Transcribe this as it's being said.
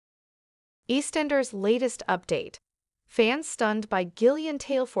EastEnders' latest update. Fans stunned by Gillian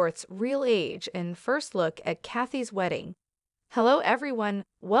Taylforth's real age in first look at Kathy's wedding. Hello everyone,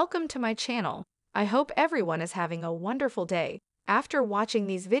 welcome to my channel. I hope everyone is having a wonderful day. After watching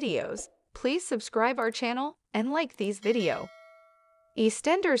these videos, please subscribe our channel and like these video.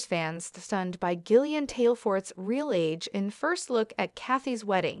 EastEnders fans stunned by Gillian Taylforth's real age in first look at Kathy's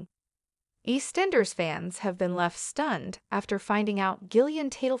wedding. EastEnders fans have been left stunned after finding out Gillian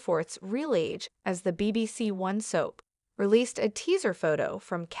Taylforth's real age as the BBC One soap released a teaser photo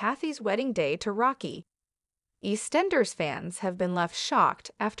from Kathy's wedding day to Rocky. EastEnders fans have been left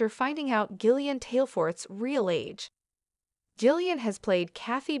shocked after finding out Gillian Taylforth's real age. Gillian has played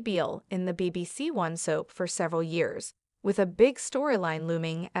Kathy Beale in the BBC One soap for several years, with a big storyline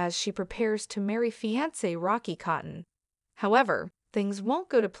looming as she prepares to marry fiancé Rocky Cotton. However, things won't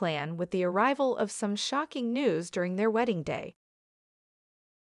go to plan with the arrival of some shocking news during their wedding day.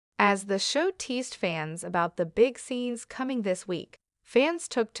 As the show teased fans about the big scenes coming this week, fans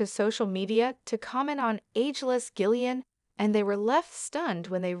took to social media to comment on ageless Gillian, and they were left stunned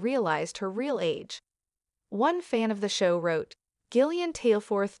when they realized her real age. One fan of the show wrote, "Gillian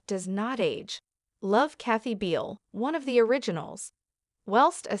Taylforth does not age. Love Kathy Beale, one of the originals."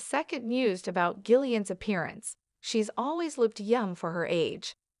 Whilst a second mused about Gillian's appearance, she's always looked young for her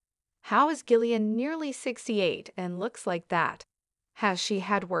age. How is Gillian nearly 68 and looks like that? Has she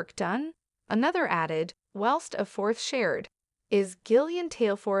had work done? Another added, whilst a fourth shared, "Is Gillian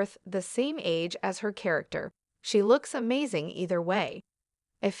Taylforth the same age as her character? She looks amazing either way."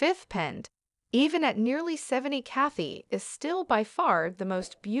 A fifth penned, "Even at nearly 70, Kathy is still by far the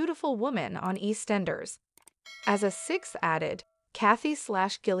most beautiful woman on EastEnders." As a sixth added,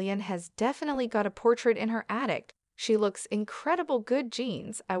 "Kathy/Gillian has definitely got a portrait in her attic. She looks incredible, good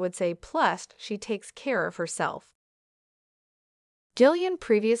genes, I would say, plus she takes care of herself." Gillian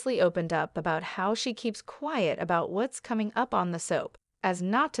previously opened up about how she keeps quiet about what's coming up on the soap, as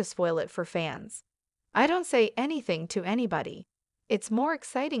not to spoil it for fans. "I don't say anything to anybody. It's more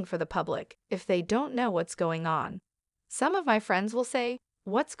exciting for the public if they don't know what's going on. Some of my friends will say,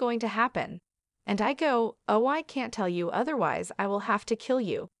 'What's going to happen?' And I go, 'Oh, I can't tell you, otherwise I will have to kill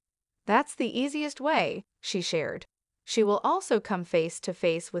you.' That's the easiest way," she shared. She will also come face to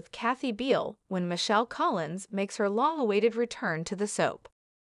face with Kathy Beale when Michelle Collins makes her long-awaited return to the soap.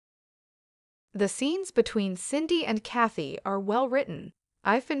 The scenes between Cindy and Kathy are well written.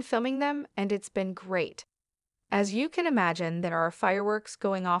 I've been filming them and it's been great. As you can imagine, there are fireworks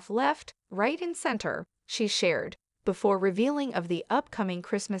going off left, right, and center, she shared, before revealing of the upcoming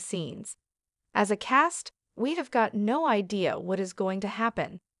Christmas scenes. "As a cast, we have got no idea what is going to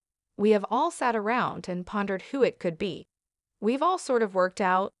happen. We have all sat around and pondered who it could be. We've all sort of worked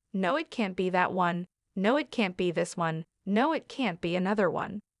out, no, it can't be that one, no, it can't be this one, no, it can't be another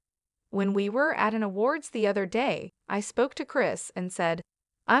one. When we were at an awards the other day, I spoke to Chris and said,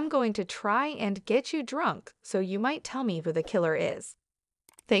 'I'm going to try and get you drunk so you might tell me who the killer is.'"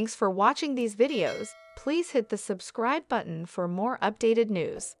 Thanks for watching these videos. Please hit the subscribe button for more updated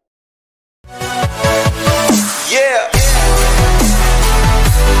news. Yeah.